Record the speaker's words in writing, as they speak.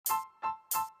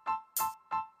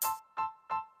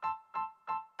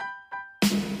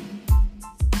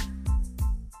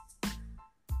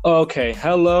Okay,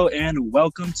 hello and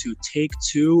welcome to take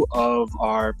two of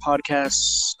our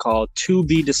podcast called To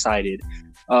Be Decided.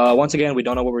 Once again, we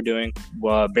don't know what we're doing.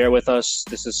 Bear with us.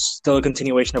 This is still a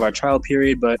continuation of our trial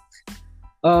period, but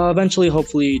eventually,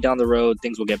 hopefully, down the road,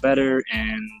 things will get better.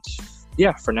 And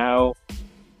yeah, for now,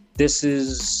 this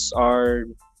is our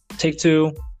take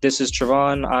two. This is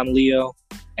Trevon. I'm Leo.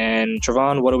 And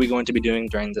Trevon, what are we going to be doing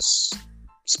during this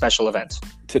special event?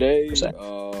 Today, Per se?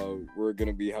 we're going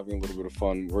to be having a little bit of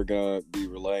fun. We're going to be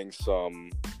relaying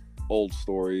some old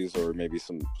stories or maybe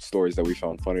some stories that we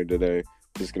found funny today.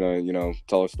 Just going to,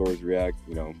 tell our stories, react,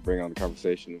 bring on the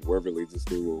conversation. Wherever it leads us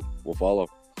to, we'll follow.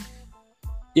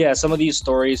 Yeah, some of these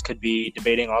stories could be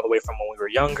debating all the way from when we were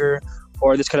younger,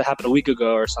 or this could have happened a week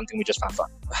ago, or something we just found fun.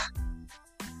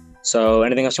 So,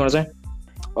 anything else you want to say?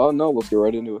 Oh, no, let's get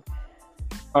right into it.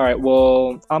 All right,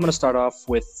 well, I'm going to start off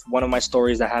with one of my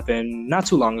stories that happened not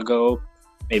too long ago,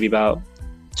 maybe about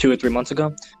 2 or 3 months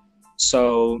ago.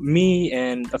 So, me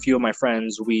and a few of my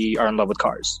friends, we are in love with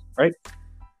cars, right?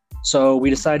 So, we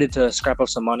decided to scrap up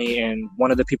some money, and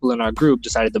one of the people in our group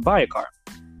decided to buy a car.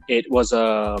 It was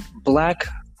a black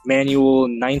manual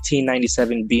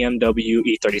 1997 BMW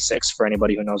E36, for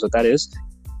anybody who knows what that is.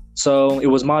 So it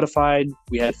was modified.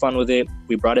 We had fun with it.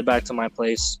 We brought it back to my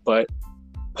place. But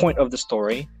point of the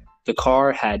story, the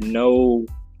car had no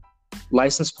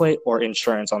license plate or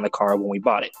insurance on the car when we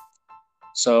bought it.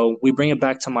 So we bring it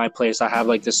back to my place. I have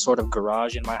like this sort of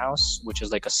garage in my house, which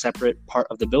is like a separate part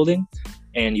of the building.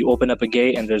 And you open up a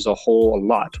gate and there's a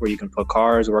lot where you can put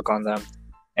cars, work on them.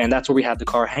 And that's where we had the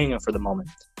car hanging for the moment.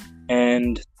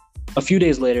 And a few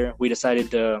days later, we decided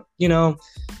to,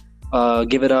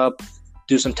 give it up,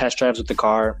 do some test drives with the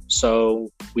car. So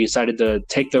we decided to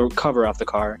take the cover off the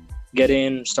car, get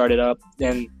in, start it up.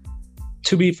 And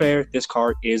to be fair, this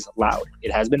car is loud.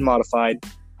 It has been modified,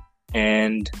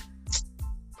 and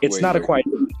it's Wait, not a quiet.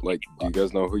 do you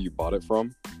guys know who you bought it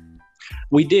from?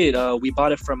 We did. We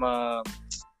bought it from I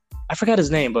forgot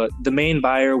his name, but the main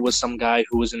buyer was some guy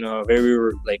who was in a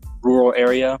very rural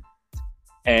area.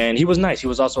 And he was nice. He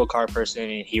was also a car person,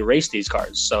 and he raced these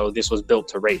cars. So this was built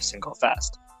to race and go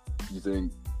fast. You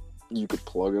think you could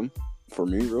plug him for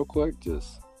me real quick?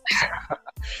 Just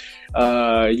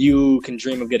You can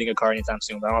dream of getting a car anytime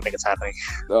soon, but I don't think it's happening.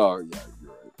 Oh yeah,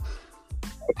 you're right.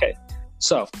 Okay,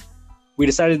 so we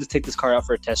decided to take this car out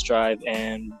for a test drive,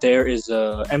 and there is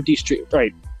a empty street.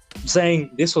 Right,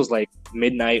 saying this was like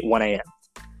midnight, 1 a.m.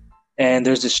 And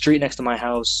there's this street next to my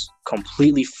house,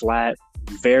 completely flat,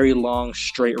 very long,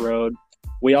 straight road.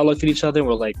 We all looked at each other and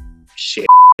we're like, shit,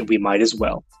 we might as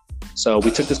well. So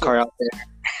we took this car out there,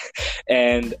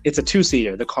 and it's a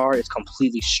two-seater. The car is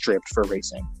completely stripped for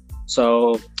racing.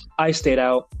 So I stayed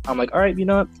out. I'm like, all right, you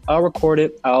know what? I'll record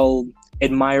it. I'll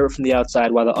admire it from the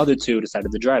outside while the other two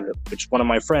decided to drive it, which one of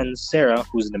my friends, Sarah,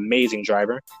 who's an amazing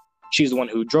driver, she's the one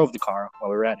who drove the car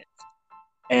while we were at it.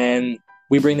 And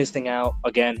we bring this thing out.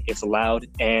 Again, it's loud.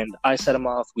 And I set him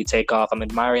off. We take off. I'm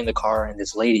admiring the car, and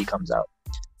this lady comes out.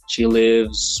 She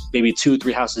lives maybe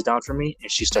 2-3 houses down from me, and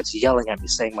she starts yelling at me,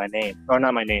 saying my name. Or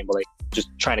not my name, but like just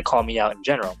trying to call me out in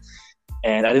general.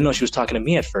 And I didn't know she was talking to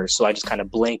me at first, so I just kind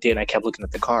of blinked in. I kept looking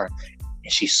at the car.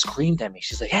 And she screamed at me.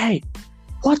 She's like, hey,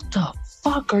 what the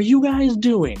fuck are you guys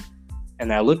doing?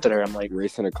 And I looked at her. I'm like,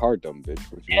 Racing a car, dumb bitch.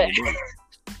 What you want to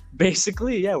do?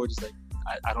 basically, yeah, we're just like,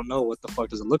 I don't know what the fuck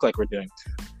does it look like we're doing.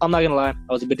 I'm not gonna lie,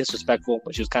 I was a bit disrespectful,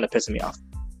 but she was kind of pissing me off.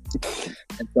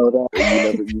 And so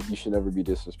You should never be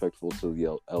disrespectful to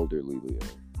the elderly, Leo.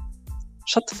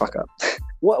 shut the fuck up.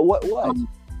 What?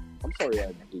 I'm sorry, I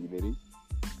had dignity.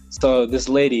 So this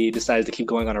lady decided to keep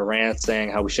going on a rant saying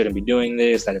how we shouldn't be doing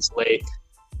this, that it's late.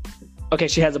 Okay,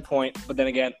 she has a point, but then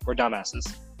again, we're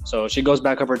dumbasses. So she goes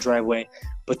back up her driveway.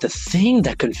 But the thing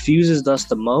that confuses us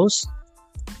the most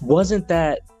wasn't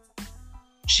that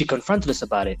she confronted us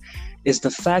about it, is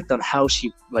the fact on how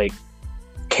she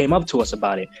came up to us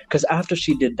about it. Because after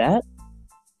she did that,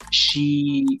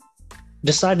 she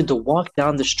decided to walk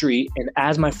down the street, and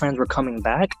as my friends were coming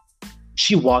back,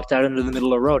 she walked out into the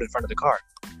middle of the road in front of the car.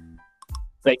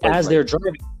 As they're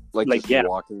driving, just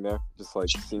walking there, just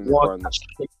seeing the car.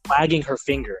 Flagging her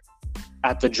finger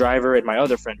at the driver and my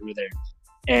other friend who were there,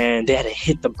 and they had to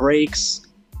hit the brakes.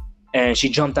 And she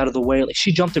jumped out of the way.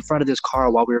 She jumped in front of this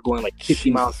car while we were going 50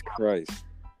 miles. Christ.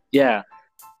 Yeah.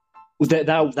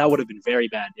 That would have been very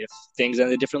bad if things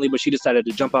ended differently, but she decided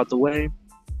to jump out the way.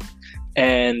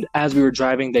 And as we were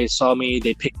driving, they saw me,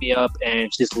 they picked me up,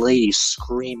 and this lady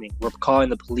screaming, we're calling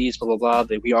the police, blah, blah,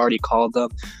 blah. We already called them.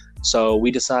 So we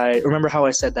decided, remember how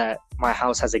I said that my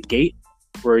house has a gate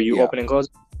where you open and close?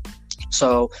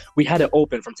 So we had it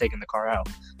open from taking the car out.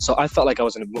 So I felt like I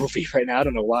was in a movie right now. I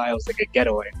don't know why. I was like a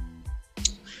getaway.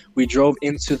 We drove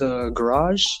into the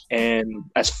garage, and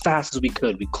as fast as we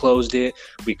could, we closed it,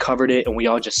 we covered it, and we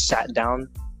all just sat down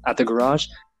at the garage.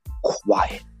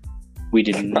 Quiet. We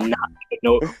did not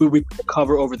know. We put the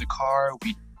cover over the car.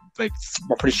 We're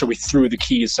pretty sure we threw the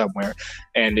keys somewhere.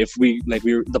 And if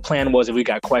the plan was if we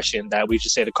got questioned that we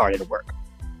just say the car didn't work.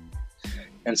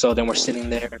 And so then we're sitting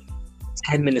there.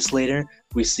 10 minutes later,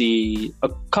 we see a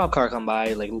cop car come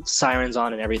by, like sirens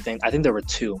on and everything. I think there were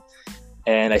two.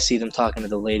 And I see them talking to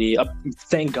the lady.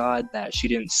 Thank God that she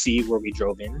didn't see where we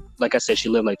drove in. Like I said, she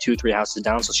lived like 2-3 houses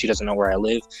down, so she doesn't know where I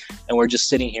live. And we're just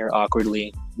sitting here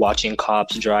awkwardly watching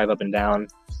cops drive up and down.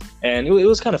 And it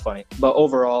was kind of funny. But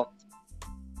overall,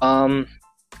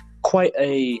 quite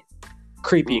a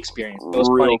creepy experience. It was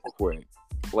real funny. quick.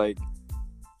 Like,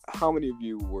 how many of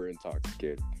you were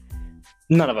intoxicated?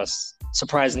 None of us.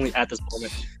 Surprisingly, at this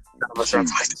moment, none of us are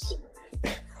intoxicated.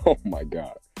 Oh my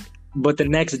God. But the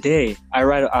next day, I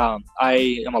am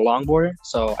a longboarder,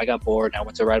 so I got bored. I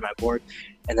went to ride my board,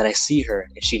 and then I see her,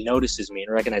 and she notices me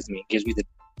and recognizes me, and gives me the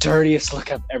dirtiest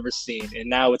look I've ever seen. And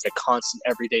now it's a constant,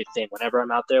 everyday thing. Whenever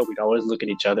I'm out there, we'd always look at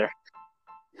each other.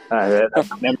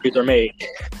 Memories are made.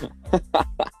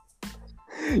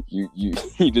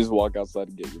 You just walk outside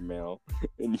and get your mail,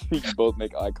 and you both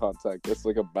make eye contact. It's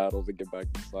like a battle to get back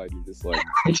inside. You're just like,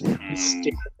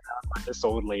 Staring at this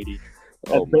old lady.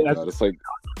 oh my God, it's like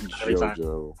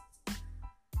JoJo.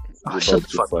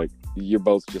 You're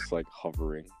both just like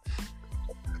hovering.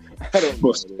 I don't know.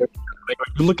 Like,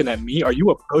 are you looking at me? Are you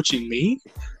approaching me?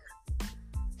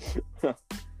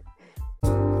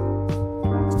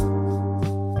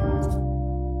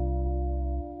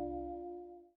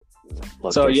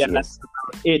 So yeah, that's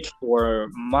about it for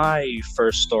my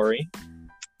first story.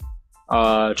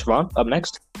 Trevon, up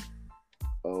next.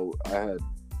 Oh, I had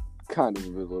kind of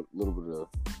a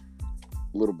little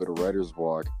bit of writer's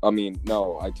block. I mean,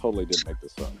 no, I totally didn't make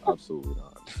this up. Absolutely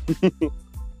not.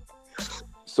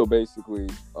 So basically,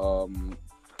 I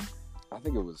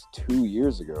think it was 2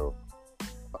 years ago.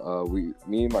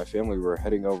 Me and my family were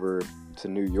heading over to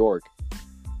New York,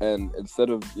 and instead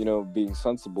of being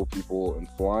sensible people and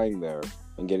flying there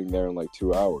and getting there in like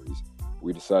 2 hours,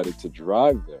 we decided to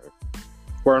drive there.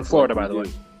 We're in Florida, by the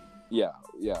way. Yeah.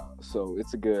 So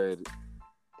it's a good,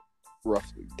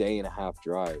 roughly day and a half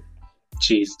drive.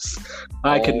 Jesus,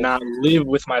 I could not live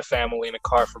with my family in a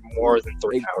car for more than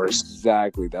 3 hours.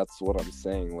 Exactly, that's what I'm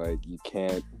saying. Like, you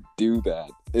can't do that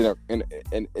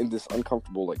in this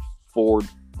uncomfortable like Ford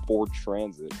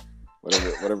Transit,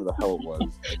 whatever the hell it was.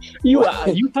 You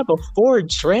have a Ford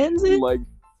Transit? Like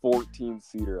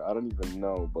 14-seater. I don't even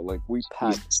know, but like we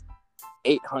packed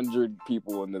 800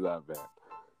 people into that van.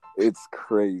 It's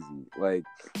crazy. Like,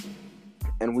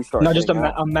 and we started. No, just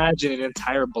imagine an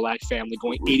entire black family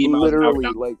going 80 miles an hour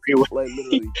down the freeway.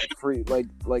 Literally free.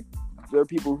 Like there are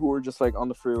people who are just like on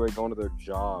the freeway going to their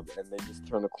job, and they just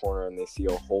turn the corner and they see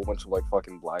a whole bunch of like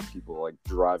fucking black people like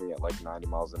driving at like 90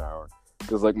 miles an hour.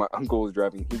 Because like my uncle was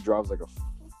driving, he drives like a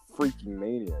freaking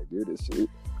maniac, dude.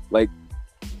 Like,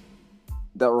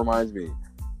 that reminds me.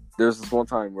 There's this one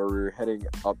time where we were heading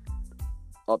up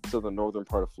to the northern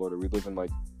part of Florida. We live in like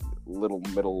little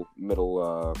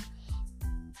middle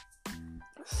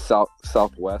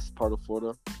southwest part of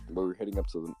Florida, but we were heading up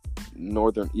to the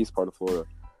northern east part of Florida,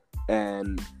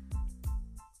 and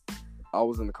I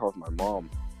was in the car with my mom,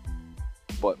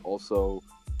 but also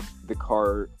the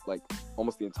car, like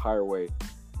almost the entire way,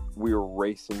 we were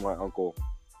racing my uncle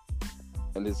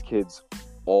and his kids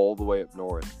all the way up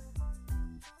north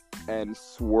and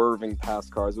swerving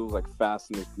past cars. It was like Fast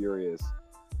and the Furious.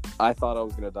 I thought I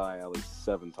was gonna die at least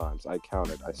 7 times. I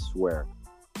counted, I swear.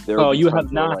 You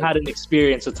have not had an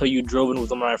experience until you drove in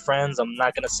with one of my friends. I'm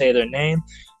not going to say their name,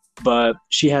 but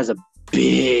she has a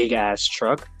big ass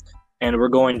truck, and we're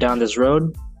going down this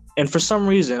road, and for some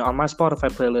reason on my Spotify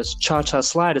playlist, Cha Cha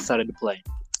Slide decided to play.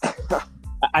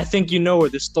 I think you know where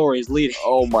this story is leading.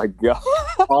 Oh my God.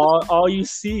 all you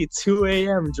see, 2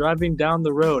 a.m. driving down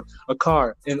the road, a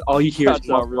car, and all you hear is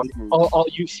all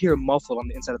you hear muffled on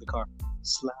the inside of the car.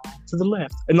 Slide to the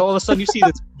left, and all of a sudden you see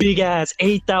this big ass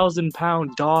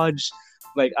 8,000-pound Dodge.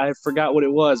 Like, I forgot what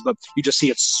it was, but you just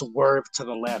see it swerve to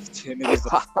the left, and it is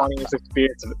the funniest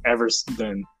experience I've ever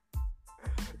done.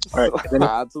 All right,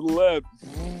 slide to the left,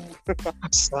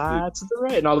 slide to the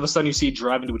right, and all of a sudden you see it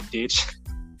drive into a ditch.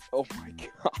 Oh my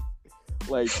God!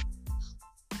 Like,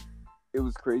 it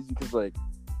was crazy because like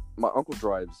my uncle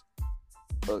drives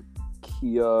a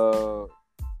Kia.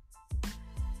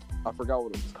 I forgot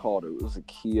what it was called. It was a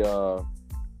Kia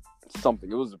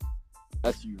something. It was a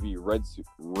SUV,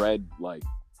 red like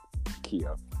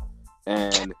Kia.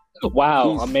 And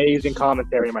Wow, he's amazing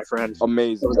commentary, my friend.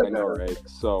 amazing. Was like I know, right?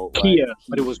 So Kia, like,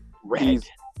 but it was red.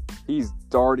 he's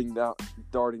darting down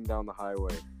the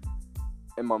highway,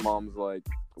 and my mom's like,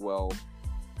 "Well,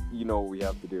 you know what we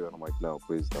have to do," and I'm like, "No,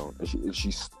 please don't." And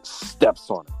she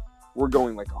steps on it. We're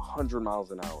going like 100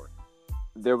 miles an hour.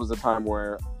 There was a time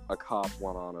where a cop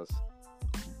went on us,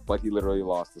 but he literally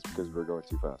lost us because we were going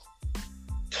too fast.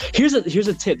 Here's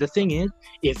a tip. The thing is,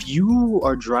 if you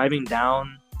are driving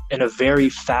down in a very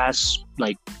fast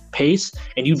like pace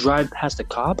and you drive past a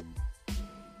cop,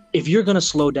 if you're gonna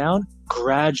slow down,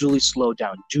 gradually slow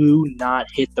down. Do not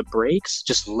hit the brakes.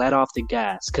 Just let off the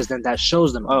gas, because then that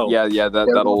shows them. Oh, Yeah,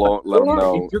 that'll let him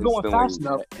know. If you're going instantly, fast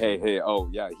enough. Hey, oh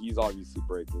yeah, he's obviously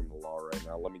breaking the law right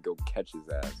now. Let me go catch his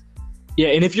ass. Yeah,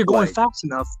 and if you're going Like- fast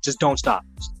enough, just don't stop.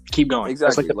 Just keep going.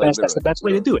 Exactly. That's the best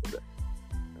way to do it.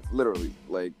 Literally,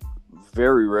 like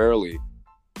very rarely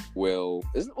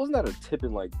wasn't that a tip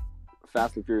in like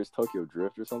Fast and Furious Tokyo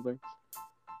Drift or something?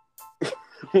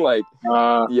 Like,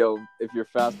 yo, if you're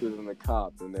faster than the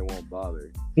cop, then they won't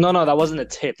bother. No, that wasn't a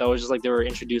tip. That was just like they were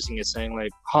introducing it, saying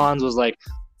like Hans was like,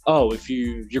 "Oh, if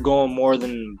you're going more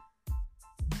than,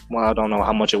 well, I don't know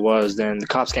how much it was, then the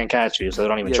cops can't catch you, so they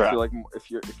don't even try."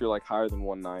 If you're like higher than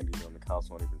 190, then the cops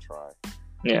won't even try.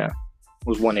 Yeah, it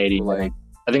was 180. Like,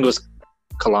 I think it was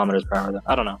kilometers per hour.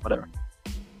 I don't know. Whatever.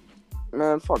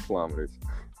 Man, fuck kilometers.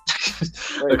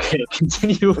 Okay,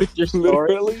 continue with your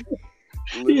story.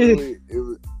 Literally,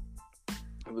 it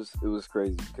was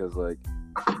crazy because like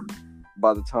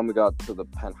by the time we got to the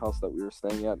penthouse that we were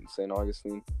staying at in St.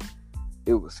 Augustine,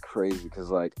 it was crazy because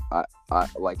like I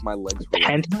like my legs were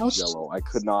Penthouse? yellow. I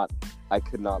could not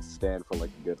stand for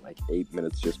like a good like 8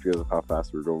 minutes just because of how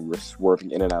fast we were going. We were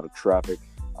swerving in and out of traffic.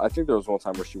 I think there was one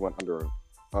time where she went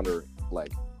under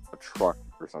like a truck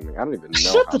or something. I don't even know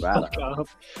Shut how the bad fuck up.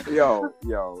 Yo,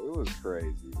 it was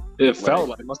crazy. It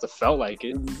must have felt like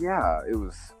it. Yeah, it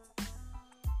was.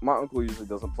 My uncle usually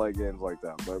doesn't play games like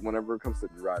that, but whenever it comes to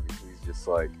driving, he's just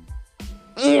like,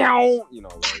 you know,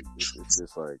 like it's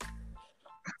just like.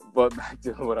 But back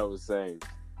to what I was saying,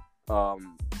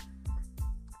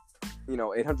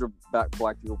 800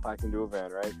 black people packed into a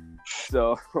van, right?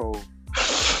 So,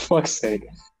 Fuck's sake.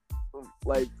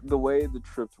 like the way the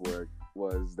trips worked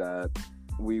was that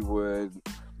we would,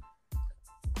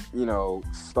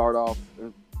 start off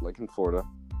in Florida.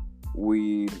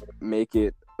 We make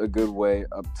it a good way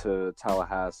up to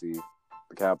Tallahassee,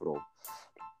 the capital,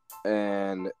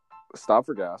 and stop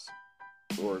for gas,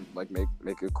 or like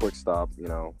make a quick stop.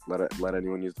 Let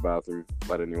anyone use the bathroom,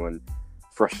 let anyone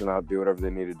freshen up, do whatever they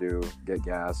need to do, get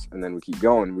gas, and then we keep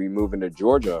going. We move into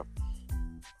Georgia.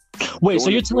 Wait, so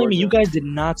you're telling me you guys did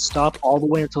not stop all the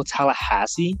way until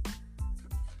Tallahassee?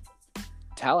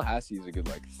 Tallahassee is a good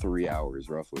 3 hours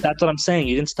roughly. That's what I'm saying.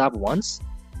 You didn't stop once?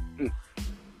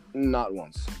 Not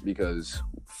once, because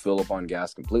fill up on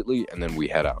gas completely and then we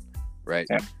head out, right?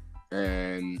 Yeah.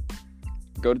 And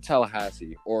go to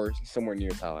Tallahassee or somewhere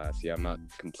near Tallahassee. I'm not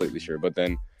completely sure, but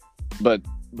then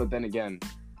again,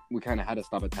 we kind of had to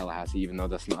stop at Tallahassee, even though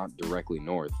that's not directly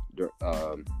north.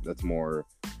 It's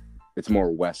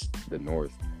more west than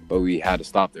north. But we had to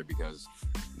stop there because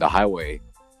the highway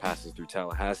passes through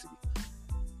Tallahassee.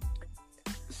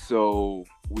 So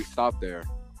we stopped there,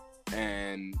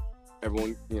 and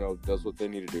everyone, does what they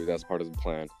need to do. That's part of the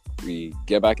plan. We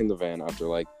get back in the van after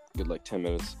good 10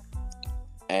 minutes,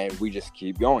 and we just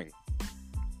keep going.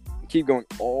 Keep going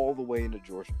all the way into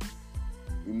Georgia.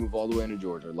 We move all the way into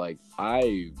Georgia.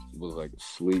 I was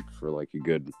asleep for a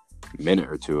good minute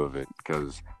or two of it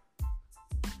because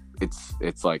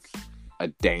it's like a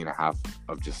day and a half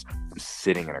of just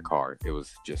sitting in a car. It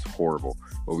was just horrible.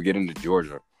 But we get into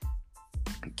Georgia,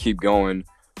 keep going,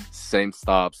 same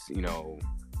stops,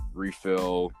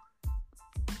 refill,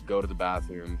 go to the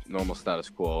bathroom, normal status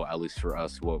quo, at least for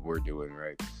us, what we're doing,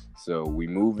 right? So we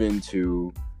move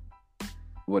into,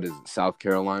 South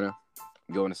Carolina?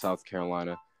 Going to South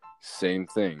Carolina, same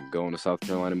thing. Going to South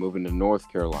Carolina, moving to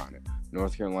North Carolina.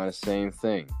 North Carolina, same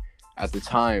thing. At the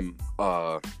time,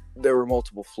 there were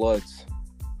multiple floods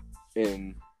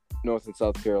in North and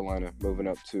South Carolina, moving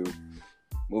up to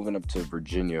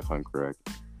Virginia, if I'm correct.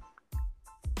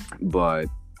 But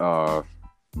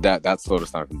that slowed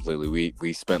us down completely.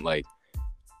 We spent a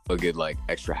good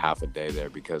extra half a day there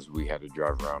because we had to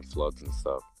drive around floods and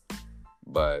stuff.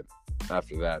 But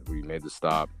after that, we made the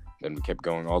stop. Then we kept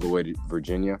going all the way to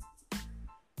Virginia.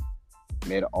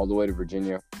 Made it all the way to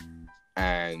Virginia.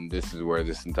 And this is where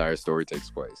this entire story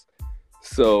takes place.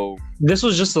 So this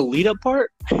was just the lead-up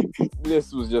part?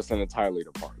 This was just an entire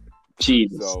lead-up part.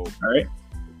 Jesus. So, all right.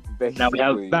 Now we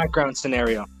have background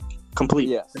scenario. Complete.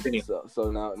 Yes. Continue.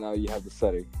 So now you have the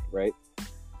setting, right?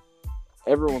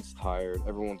 Everyone's tired.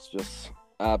 Everyone's just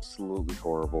absolutely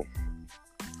horrible,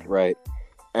 right?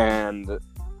 And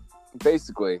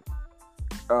basically,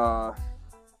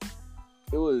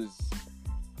 it was,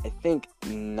 I think,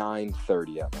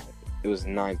 9:30 at night. It was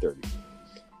 9:30,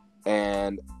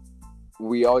 and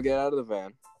we all get out of the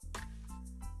van,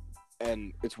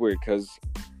 and it's weird because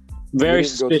very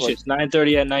suspicious.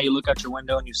 9:30 at night, you look out your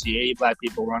window and you see 80 black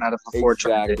people run out of a Ford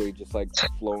Transit. Exactly, just like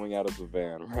flowing out of the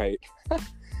van, right?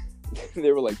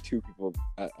 There were like two people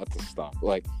at the stop.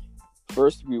 Like,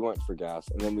 first we went for gas,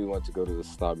 and then we went to go to the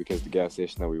stop because the gas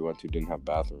station that we went to didn't have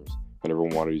bathrooms, and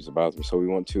everyone wanted to use the bathroom. So we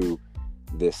went to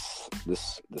this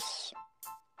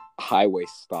highway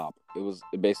stop.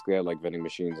 It basically had like vending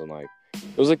machines and like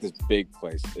it was like this big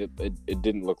place. It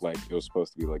didn't look like it was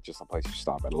supposed to be like just a place you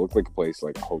stop at. It looked like a place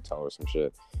like a hotel or some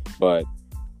shit, but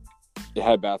it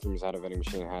had bathrooms, it had a vending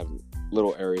machine, it had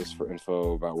little areas for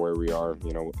info about where we are,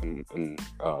 you know, in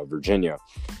Virginia,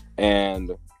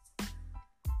 and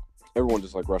everyone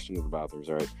just like rushed into the bathrooms,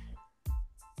 right?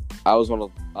 I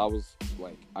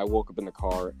woke up in the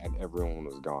car and everyone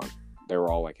was gone. They were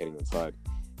all like heading inside,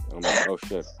 and I'm like, oh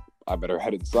shit, I better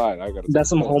head inside. I gotta. That's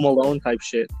some Home Alone type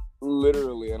shit.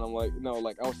 Literally, and I'm like, no,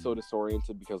 like I was so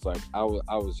disoriented because like I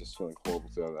was just feeling horrible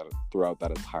throughout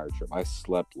that entire trip. I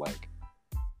slept like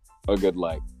a good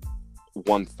like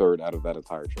 1/3 out of that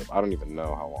entire trip. I don't even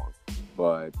know how long,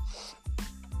 but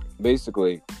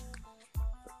basically,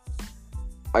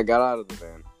 I got out of the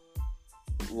van.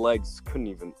 I couldn't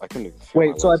even feel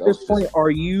Wait, my so legs. at this point,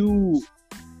 are you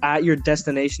at your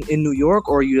destination in New York,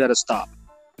 or are you at a stop?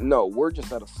 No, we're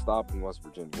just at a stop in West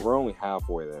Virginia. We're only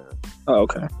halfway there. Oh,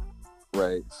 okay.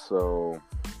 Right, so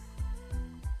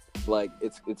like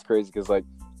it's crazy because like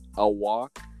I'll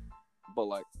walk, but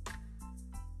like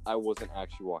I wasn't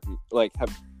actually walking. Like, I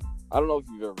don't know if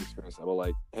you've ever experienced that, but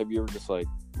like, have you ever just like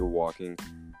you're walking,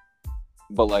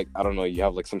 but like I don't know, you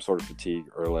have like some sort of fatigue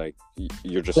or like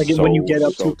you're just like so, when you get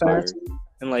up so too tired. fast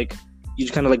and like you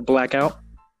just kind of like black out.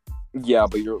 Yeah,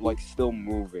 but you're like still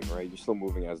moving, right? You're still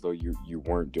moving as though you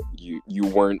weren't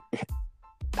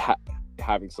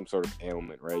having some sort of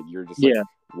ailment, right? You're just like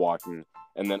walking,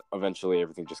 and then eventually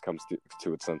everything just comes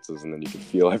to its senses, and then you can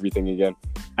feel everything again.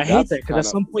 I hate that because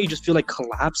at some point you just feel like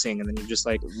collapsing, and then you just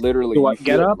like literally do I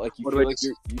get up? Like you what feel do like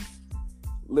you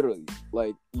literally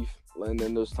like you, and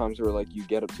then those times where like you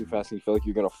get up too fast and you feel like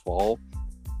you're gonna fall,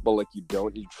 but like you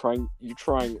don't. You're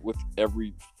trying with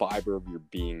every fiber of your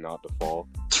being not to fall.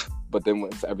 But then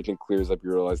once everything clears up,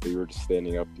 you realize that you were just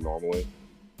standing up normally.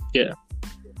 Yeah,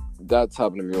 that's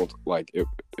happened to me. Like it.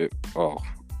 Oh,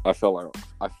 I felt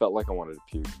like I wanted to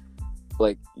puke.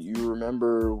 Like, you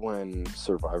remember when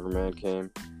Survivor Man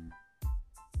came?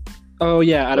 Oh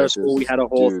yeah, at our school we had a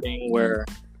whole thing where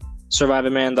Survivor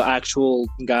Man, the actual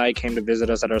guy, came to visit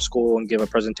us at our school and give a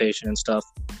presentation and stuff.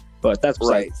 But that's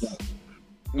right.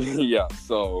 Yeah.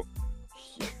 So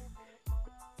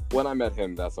when I met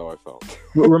him, that's how I felt.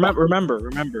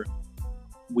 Remember,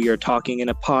 we are talking in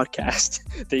a podcast.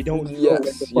 They don't know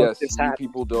yes, this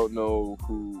people don't know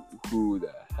who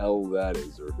the hell that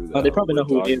is or who that. They probably know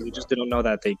who it is. We just didn't know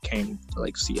that they came to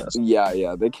like see us.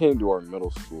 Yeah, they came to our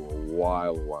middle school a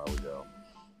while ago.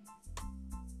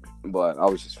 But I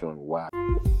was just feeling whack.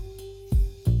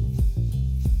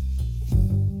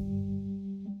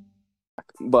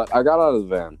 But I got out of the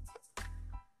van,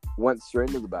 went straight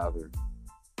into the bathroom,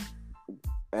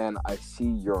 and I see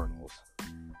urinals,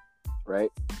 right?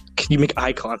 Can you make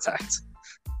eye contact?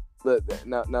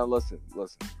 Now listen.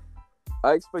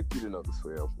 I expect you to know this,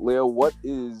 Leo. Leo, what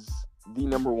is the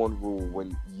number one rule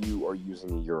when you are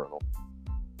using a urinal?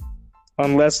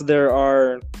 Unless there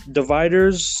are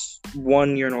dividers,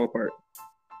 one urinal apart.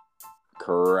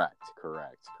 Correct.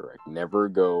 Never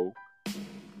go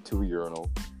to a urinal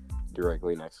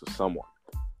directly next to someone.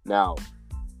 Now,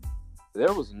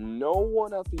 there was no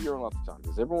one at the urinal at the time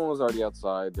because everyone was already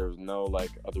outside. There was no like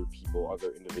other people,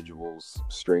 other individuals,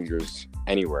 strangers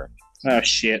anywhere. Oh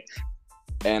shit.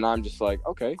 And I'm just like,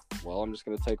 okay, well, I'm just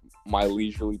gonna take my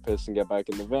leisurely piss and get back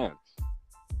in the van.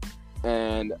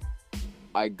 And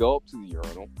I go up to the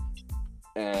urinal,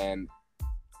 and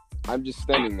I'm just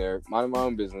standing there, minding my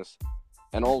own business,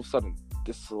 and all of a sudden,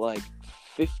 this like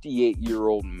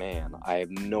 58-year-old man, I have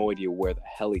no idea where the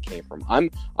hell he came from. I'm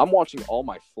watching all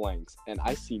my flanks, and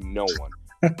I see no one.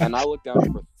 And I look down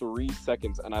for 3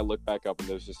 seconds, and I look back up, and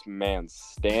there's this man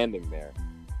standing there,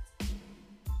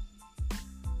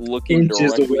 looking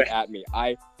directly at me.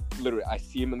 I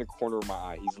see him in the corner of my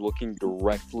eye. He's looking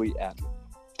directly at me.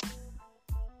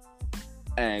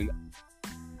 And,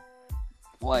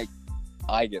 like,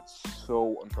 I get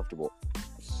so uncomfortable.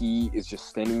 he is just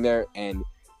standing there, and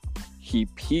he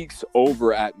peeks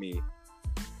over at me,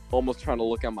 almost trying to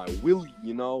look at my willy,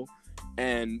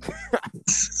 and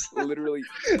literally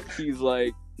he's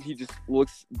like, he just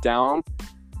looks down,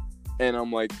 and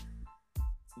I'm like,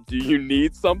 do you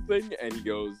need something? And he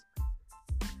goes,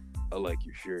 I like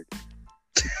your shirt.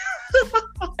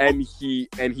 and he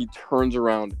turns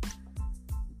around,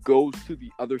 goes to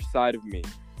the other side of me,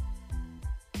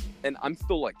 and I'm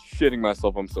still like shitting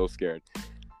myself. I'm so scared.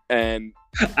 And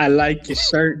I like your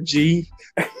shirt, G.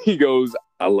 He goes,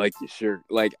 I like your shirt.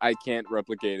 Like, I can't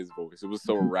replicate his voice. It was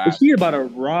so raspy. Is he about to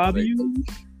rob Like, you?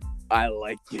 I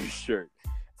like your shirt.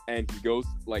 And he goes,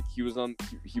 like, he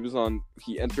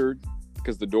entered,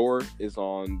 because the door is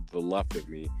on the left of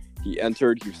me. He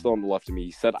entered, he was still on the left of me.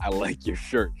 He said, I like your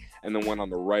shirt. And then went on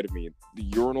the right of me, the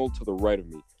urinal to the right of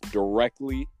me,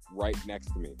 directly right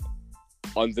next to me.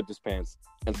 Unzipped his pants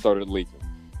and started leaking.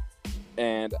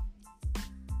 And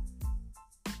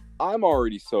I'm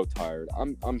already so tired.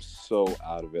 I'm so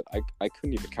out of it. I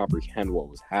couldn't even comprehend what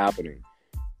was happening.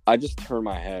 I just turned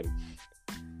my head.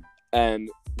 And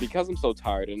because I'm so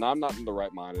tired and I'm not in the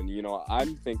right mind, and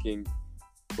I'm thinking,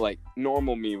 like,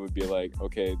 normal me would be like,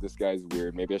 okay, this guy's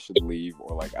weird, maybe I should leave,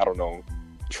 or like, I don't know,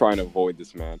 trying to avoid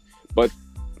this man. But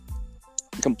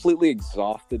completely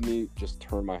exhausted me, just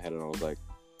turned my head and I was like,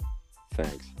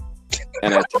 thanks.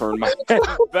 And I turned my head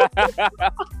back.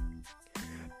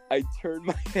 I turned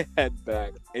my head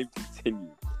back and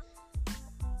continued.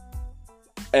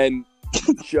 And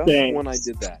just when I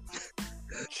did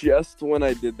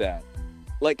that,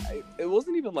 like, it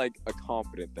wasn't even like a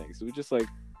confident thanks. It was just like,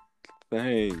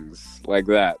 thanks, like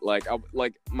that. Like,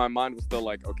 my mind was still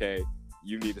like, okay,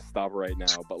 you need to stop right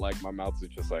now. But like, my mouth was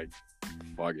just like,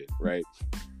 fuck it, right?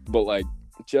 But like,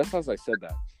 just as I said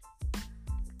that,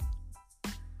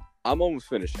 I'm almost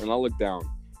finished, and I look down,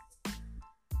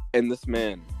 and this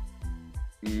man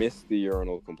missed the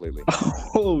urinal completely.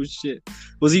 Oh shit!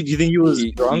 Do you think he was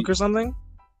drunk or something?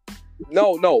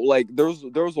 No. Like, there was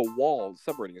a wall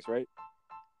separating us, right?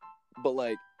 But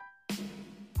like,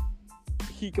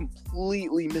 he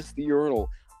completely missed the urinal.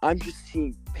 I'm just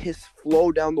seeing piss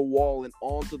flow down the wall and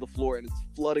onto the floor, and it's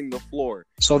flooding the floor.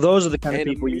 So those are the kind of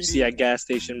people you see at gas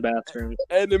station bathrooms.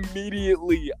 And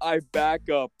immediately I back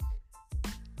up.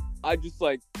 I just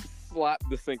like slap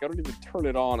the sink. I don't even turn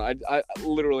it on. I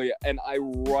literally, and I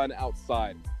run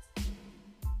outside.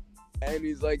 And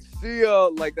he's like, see ya.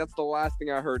 Like, that's the last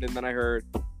thing I heard. And then I heard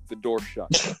the door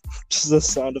shut. Just a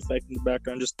sound effect in the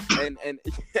background. Just and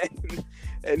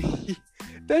he,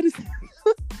 that is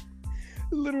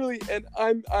literally. And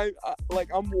I'm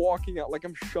walking out, like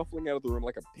I'm shuffling out of the room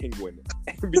like a penguin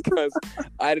because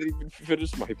I didn't even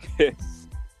finish my piss.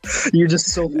 You're just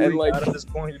so freaked out at this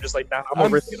point. You're just like, nah, I'm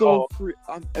over it all.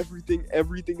 I'm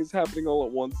everything is happening all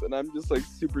at once, and I'm just like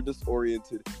super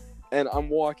disoriented. And I'm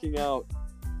walking out,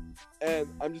 and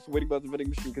I'm just waiting by the vending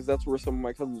machine because that's where some of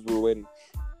my cousins were waiting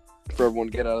for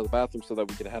everyone to get out of the bathroom so that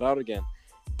we could head out again.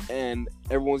 And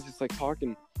everyone's just like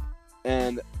talking,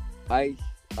 and I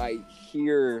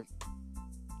hear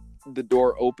the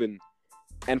door open.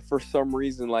 And for some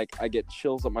reason, like, I get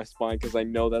chills up my spine because I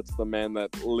know that's the man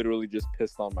that literally just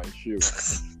pissed on my shoe.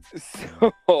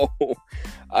 So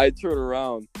I turn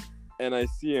around and I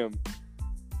see him.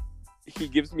 He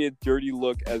gives me a dirty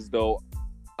look as though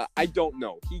I don't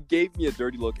know. He gave me a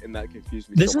dirty look, and that confused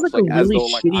me. This so is much. like a really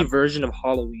shitty version of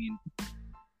Halloween.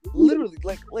 Literally,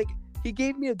 like he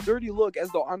gave me a dirty look as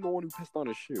though I'm the one who pissed on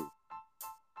his shoe.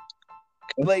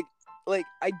 Like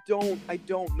I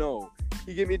don't know.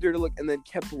 He gave me a dirty look and then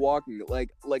kept walking. Like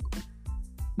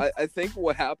I think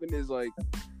what happened is like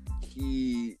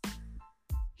he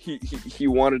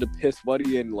wanted to piss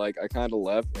Buddy, and like I kind of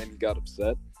left, and he got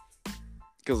upset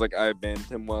because like I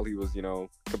abandoned him while he was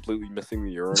completely missing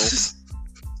the urinal.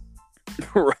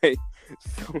 Right.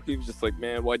 So he was just like,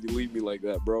 man, why'd you leave me like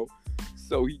that, bro?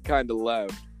 So he kind of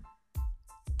left,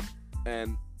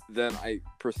 and then I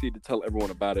proceeded to tell everyone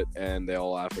about it, and they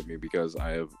all laugh at me because I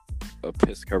have a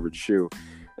piss-covered shoe,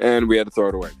 and we had to throw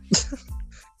it away.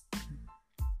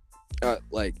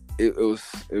 Like it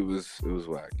was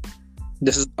whack.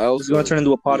 This is going to turn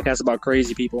into a podcast about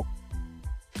crazy people.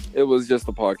 It was just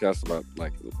a podcast about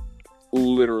like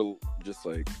literal, just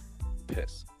like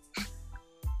piss.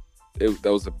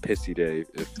 That was a pissy day,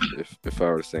 if I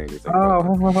were to say anything.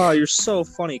 Oh, you're so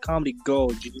funny, comedy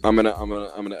gold. I'm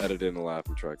gonna edit in a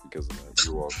laughing track because of that.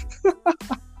 You're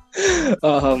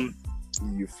welcome.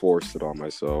 You forced it on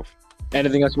myself.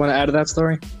 Anything else you want to add to that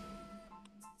story?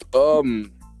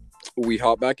 we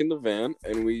hopped back in the van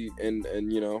and we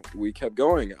kept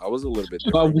going. I was a little bit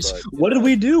Uh, different, we- but what did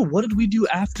we do? What did we do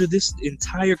after this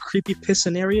entire creepy piss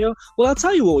scenario? Well, I'll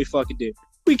tell you what we fucking did.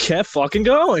 We kept fucking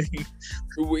going.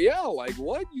 yeah, like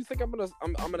what? You think I'm gonna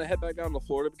head back down to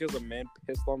Florida because a man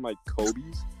pissed on my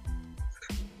Kobe's?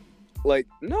 Like,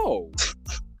 no.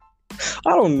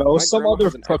 I don't know. My Some grandma other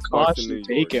has an Xbox in New precaution York.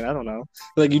 taken. I don't know.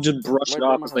 Like you just brush My it off.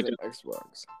 grandma It's has like an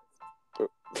Xbox.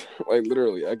 Like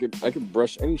literally, I could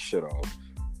brush any shit off.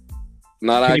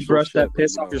 Not can you actual brush shit, that but,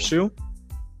 piss you off your know, shoe?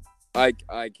 I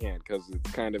can't because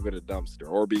it's kind of in a dumpster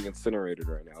or being incinerated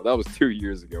right now. That was 2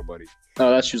 years ago, buddy.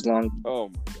 Oh, that shoe's long. Oh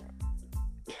my god,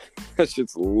 that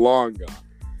shit's long gone.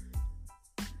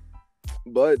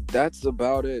 But that's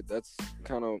about it. That's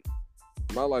kind of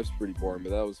my life's pretty boring,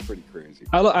 but that was pretty crazy.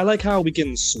 I like how we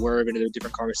can swerve into a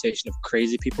different conversation of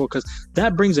crazy people because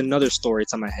that brings another story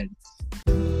to my head.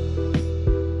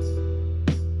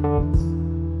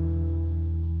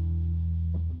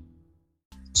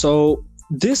 So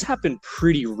this happened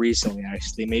pretty recently,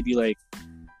 actually, maybe like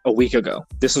a week ago.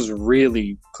 This was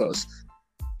really close.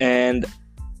 And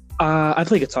I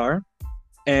play guitar,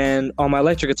 and on my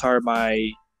electric guitar,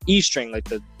 my E string, like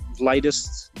the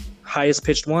lightest, highest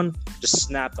pitched one, just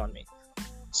snapped on me.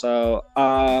 So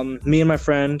me and my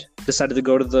friend decided to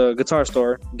go to the guitar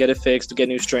store, get it fixed, to get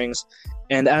new strings.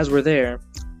 And as we're there,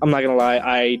 I'm not gonna lie,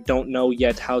 I don't know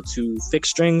yet how to fix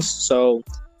strings. So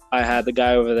I had the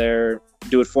guy over there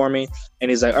do it for me,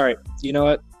 and he's like, "All right, you know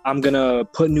what? I'm gonna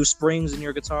put new springs in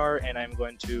your guitar, and I'm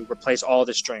going to replace all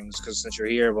the strings because since you're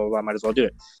here, blah, blah, blah, I might as well do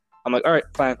it." I'm like, "All right,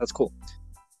 fine, that's cool."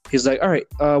 He's like, "All right,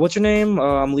 what's your name?"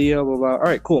 "I'm Leo, blah, blah." "All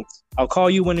right, cool. I'll call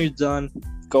you when you're done.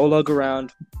 Go lug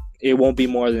around. It won't be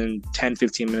more than 10,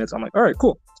 15 minutes. I'm like, "All right,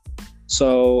 cool."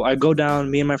 So I go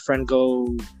down, me and my friend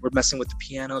we're messing with the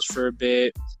pianos for a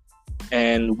bit,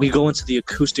 and we go into the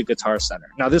Acoustic Guitar Center.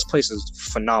 Now, this place is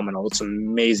phenomenal. It's an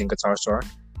amazing guitar store.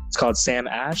 It's called Sam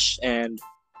Ash, and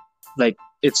like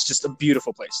it's just a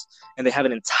beautiful place. And they have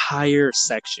an entire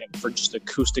section for just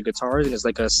acoustic guitars, and it's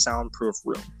like a soundproof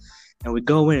room. And we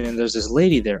go in, and there's this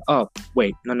lady there. Oh,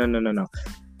 wait, no.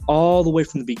 All the way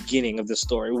from the beginning of the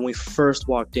story, when we first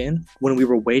walked in, when we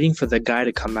were waiting for the guy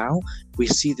to come out, we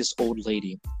see this old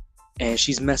lady, and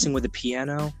she's messing with the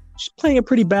piano. She's playing it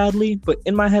pretty badly, but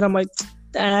in my head, I'm like,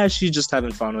 she's just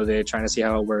having fun with it, trying to see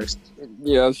how it works.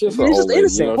 Yeah, it's just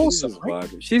innocent, wholesome, right?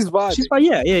 She's vibing. She's like,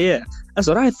 yeah. That's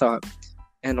what I thought.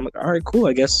 And I'm like, all right, cool,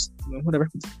 I guess, whatever.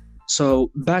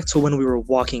 So back to when we were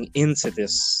walking into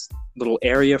this little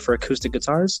area for acoustic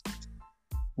guitars,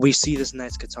 we see this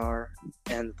nice guitar,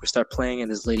 and we start playing,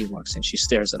 and this lady walks in. She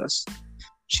stares at us.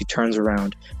 She turns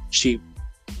around. She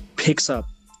picks up.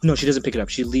 No, she doesn't pick it up.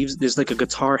 She leaves. There's like a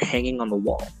guitar hanging on the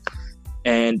wall.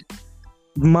 And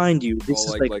mind you, this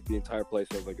is like the entire place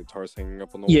has like guitars hanging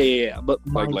up on the wall. Yeah. But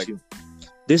mind you,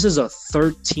 this is a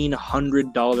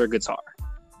 $1,300 guitar.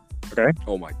 Okay.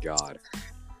 Oh my god.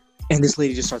 And this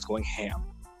lady just starts going ham.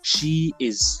 She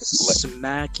is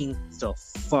smacking the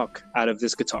fuck out of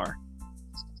this guitar.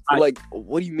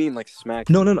 What do you mean, like smack?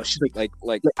 No. She's like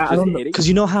I don't know, hitting? because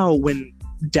you know how when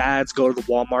dads go to the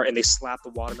Walmart and they slap the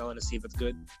watermelon to see if it's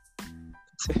good.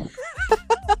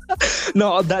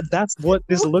 No, that's what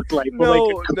this looked like. But I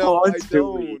don't.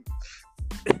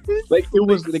 Like it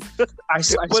was like I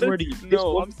swear to you.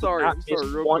 I'm sorry.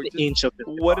 Real 1 inch of this.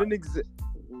 What an example.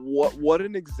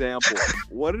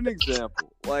 What an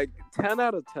example. Like 10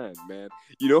 out of 10, man.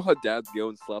 You know how dads go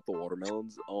and slap the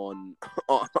watermelons on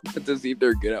to see if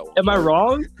they're good at Walmart? Am I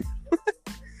wrong?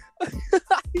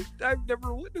 I've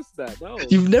never witnessed that. No.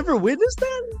 You've never witnessed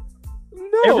that?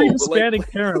 No. Every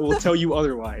Hispanic parent will tell you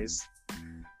otherwise.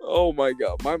 Oh my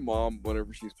god. My mom,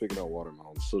 whenever she's picking out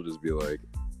watermelons, she'll just be like,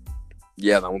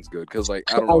 "Yeah, that one's good." Because like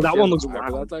I don't know. That one looks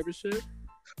round. That type of shit.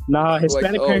 Nah,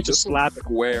 Hispanic parents just slap it.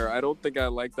 Square. I don't think I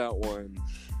like that one.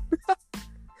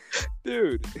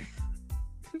 Dude.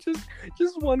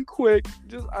 Just one quick.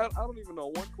 I don't even know.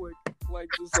 One quick.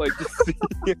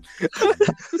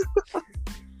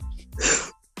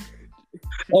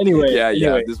 Anyway.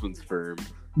 Yeah, this one's firm.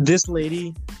 This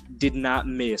lady did not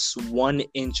miss 1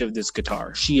 inch of this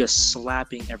guitar. She is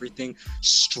slapping everything,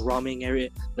 strumming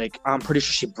it. Like I'm pretty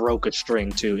sure she broke a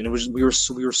string too. And we were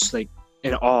like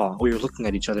in awe. We were looking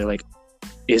at each other like,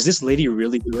 is this lady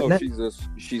really doing that?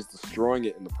 She's destroying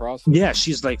it in the process. Yeah,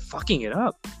 she's like fucking it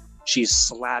up. She's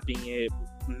slapping it,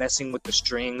 messing with the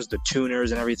strings, the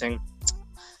tuners, and everything.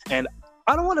 And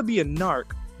I don't want to be a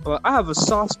narc, but I have a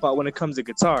soft spot when it comes to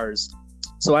guitars.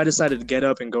 So I decided to get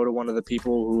up and go to one of the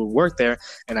people who work there,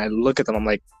 and I look at them. I'm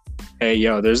like, "Hey,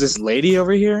 yo, there's this lady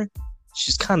over here.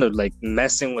 She's kind of like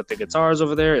messing with the guitars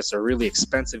over there. It's a really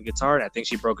expensive guitar, and I think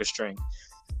she broke a string."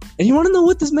 And you want to know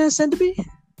what this man said to me?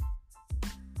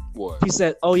 What? He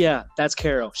said, "Oh yeah, that's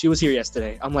Carol. She was here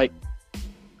yesterday." I'm like,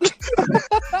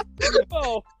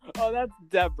 oh, that's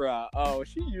Deborah. Oh,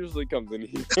 she usually comes in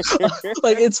here.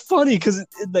 like it's funny because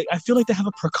like I feel like they have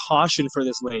a precaution for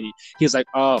this lady. He's like,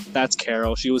 "Oh, that's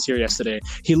Carol. She was here yesterday."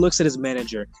 He looks at his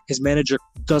manager. His manager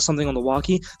does something on the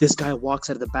walkie. This guy walks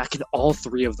out of the back, and all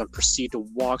three of them proceed to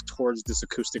walk towards this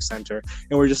acoustic center.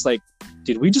 And we're just like,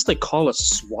 "Did we just like call a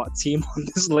SWAT team on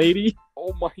this lady?"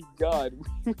 Oh my god.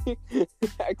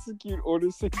 Execute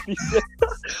Order 66.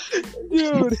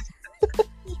 Dude.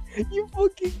 You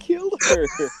fucking killed her.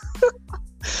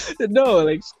 No,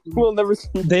 like We'll never see.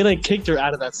 they like kicked her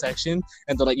out of that section,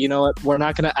 and they're like, "You know what? We're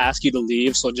not gonna ask you to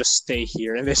leave, so just stay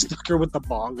here." And they stuck her with the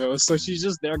bongos, so she's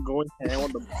just there going ham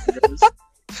on the bongos.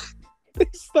 They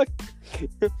stuck.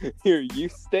 Here, you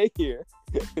stay here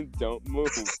and don't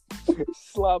move.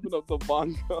 Slapping up the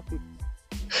bongo.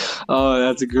 Oh,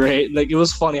 that's great. Like it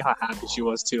was funny how happy she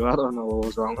was too. I don't know what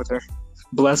was wrong with her.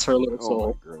 Bless her little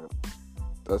soul. Oh my god.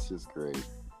 That's just great.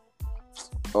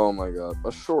 Oh my god.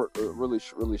 A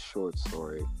really short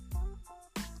story.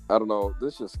 I don't know,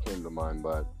 this just came to mind,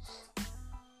 but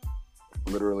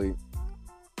literally,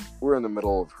 we're in the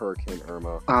middle of Hurricane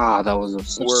Irma. Ah, that was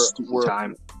such a stupid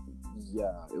time.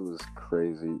 Yeah, it was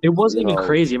crazy. It wasn't even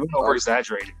crazy. It was over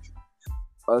exaggerated.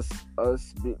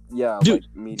 Dude,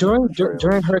 like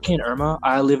during Hurricane Irma,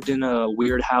 I lived in a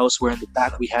weird house where in the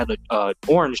back we had a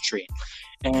orange tree,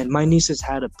 and my nieces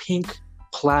had a pink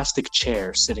plastic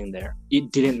chair sitting there.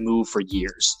 It didn't move for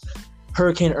years.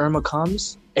 Hurricane Irma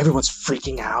comes, everyone's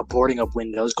freaking out, boarding up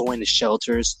windows, going to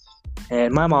shelters,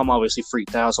 and my mom obviously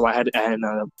freaked out, so I had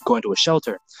to go into a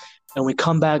shelter. And we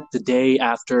come back the day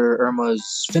after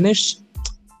Irma's finished.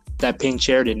 That pink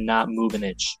chair did not move an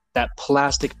inch. That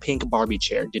plastic pink Barbie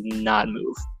chair did not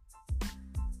move.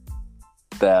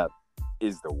 That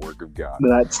is the work of God.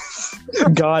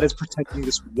 God is protecting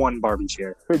this one Barbie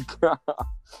chair.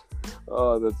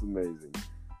 Oh, that's amazing.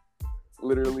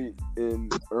 Literally, in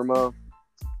Irma,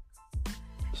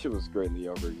 she was greatly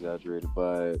over-exaggerated,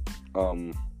 but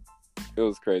it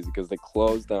was crazy because they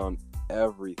closed down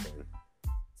everything.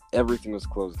 Everything was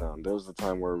closed down. There was a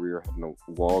time where we were heading to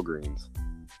Walgreens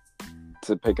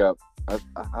to pick up, I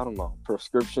don't know,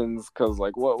 prescriptions, because,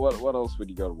 like, what else would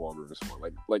you go to Walgreens for?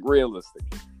 Like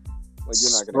realistically. Like,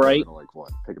 you're not going to go to, like,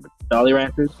 what? Pick up a... Dolly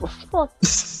Ranchers?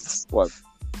 What?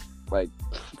 Like,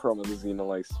 promethazine,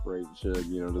 like, Sprite and shit,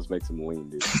 you know, just makes them lean,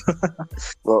 dude.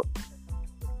 Well,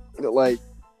 like,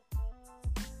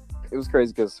 it was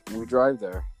crazy because we drive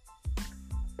there,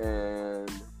 and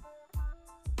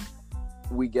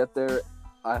we get there,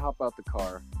 I hop out the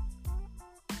car,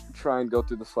 try and go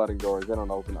through the sliding doors, they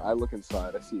don't open. I look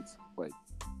inside, I see it's, like,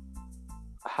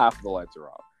 half the lights are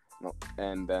off. No,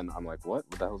 and then I'm like, what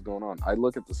the hell's going on? I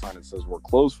look at the sign, it says, we're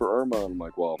closed for Irma, and I'm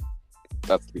like, well,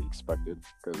 that's to be expected,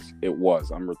 because it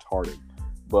was. I'm retarded.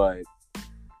 But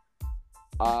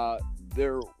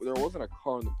there wasn't a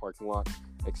car in the parking lot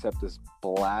except this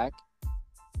black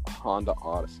Honda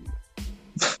Odyssey.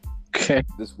 Okay.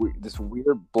 This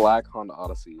weird black Honda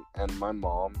Odyssey, and my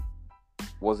mom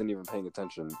wasn't even paying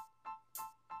attention.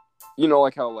 You know,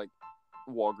 like how, like,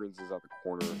 Walgreens is at the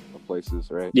corner of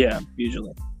places, right? Yeah,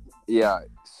 usually. Yeah,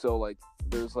 so, like,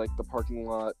 there's, like, the parking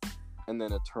lot, and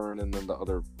then a turn, and then the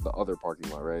other parking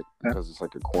lot, right? Because it's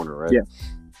like a corner, right? Yeah.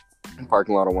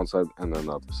 Parking lot on one side, and then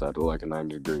the other side, like a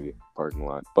 90-degree parking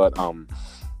lot. But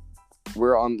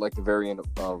we're on, like, the very end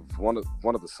of one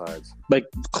of the sides. Like,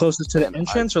 closest to the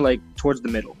entrance, or, like, towards the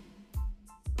middle?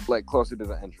 Like, closer to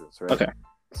the entrance, right? Okay.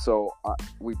 So,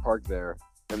 we park there,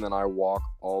 and then I walk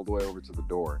all the way over to the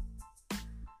door.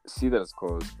 See that it's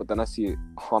closed, but then I see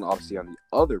Honda Odyssey on the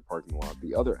other parking lot,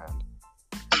 the other end.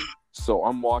 So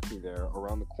I'm walking there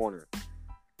around the corner,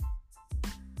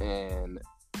 and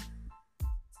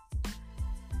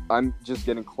I'm just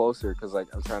getting closer because, like,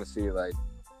 I'm trying to see, like,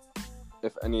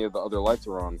 if any of the other lights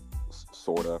are on,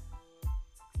 sorta.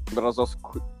 But I was also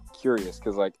curious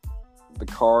because, like, the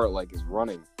car, like, is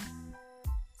running,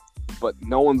 but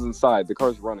no one's inside. The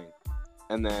car's running,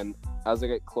 and then as I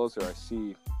get closer, I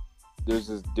see there's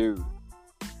this dude.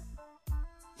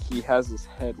 He has his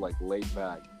head, like, laid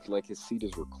back. Like, his seat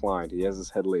is reclined. He has his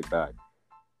head laid back.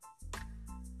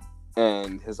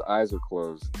 And his eyes are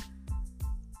closed.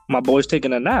 My boy's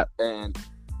taking a nap. And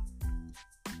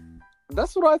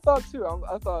that's what I thought, too.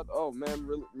 I thought, oh, man,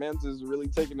 man's is really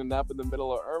taking a nap in the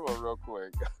middle of Irma real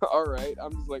quick. All right.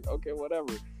 I'm just like, okay,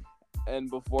 whatever. And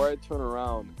before I turn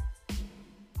around,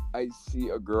 I see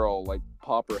a girl, like,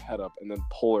 pop her head up and then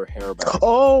pull her hair back.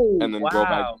 Oh, and then go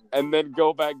back, and then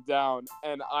go back down,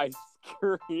 and I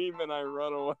scream and I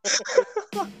run away.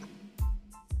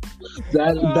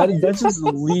 That just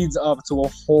leads up to a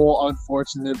whole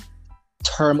unfortunate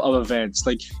term of events.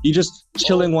 Like you just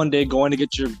chilling one day, going to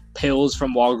get your pills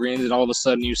from Walgreens, and all of a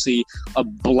sudden you see a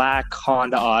black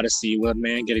Honda Odyssey with a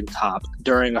man getting top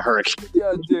during a hurricane.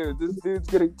 Yeah, dude, this dude's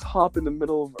getting top in the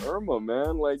middle of Irma,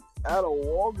 man. Like at a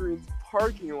Walgreens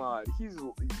parking lot. He's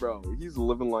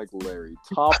living like Larry.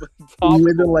 Top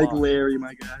living like Larry,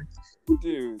 my guy.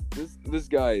 Dude, this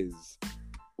guy is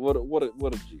what a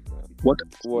G, man. What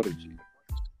a G.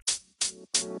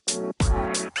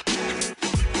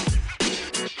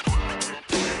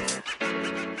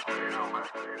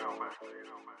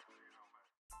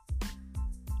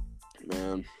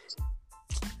 Man,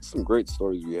 some great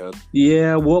stories we had.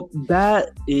 Yeah, well,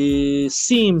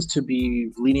 seems to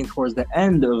be leading towards the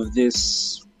end of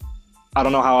this. I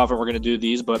don't know how often we're going to do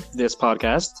these, but this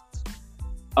podcast.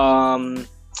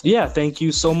 Yeah, thank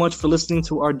you so much for listening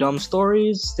to our dumb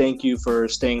stories. Thank you for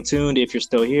staying tuned if you're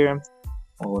still here.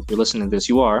 Well, if you're listening to this,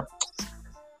 you are.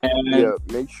 And yeah,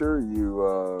 make sure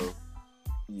you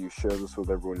share this with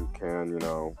everyone you can. You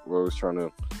know, we're always trying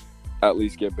to at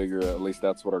least get bigger. At least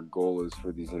that's what our goal is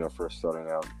for these, first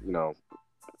starting out.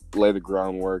 Lay the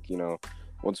groundwork.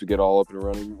 Once we get all up and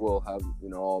running, we'll have,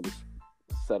 all this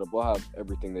set up. We'll have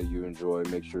everything that you enjoy.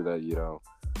 Make sure that,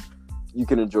 you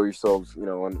can enjoy yourselves,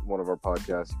 on one of our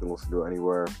podcasts. You can listen to it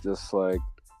anywhere. Just like,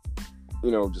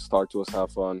 just talk to us,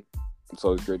 have fun. It's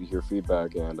always great to hear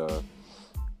feedback. And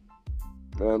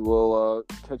we'll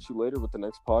catch you later with the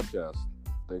next podcast.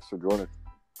 Thanks for joining.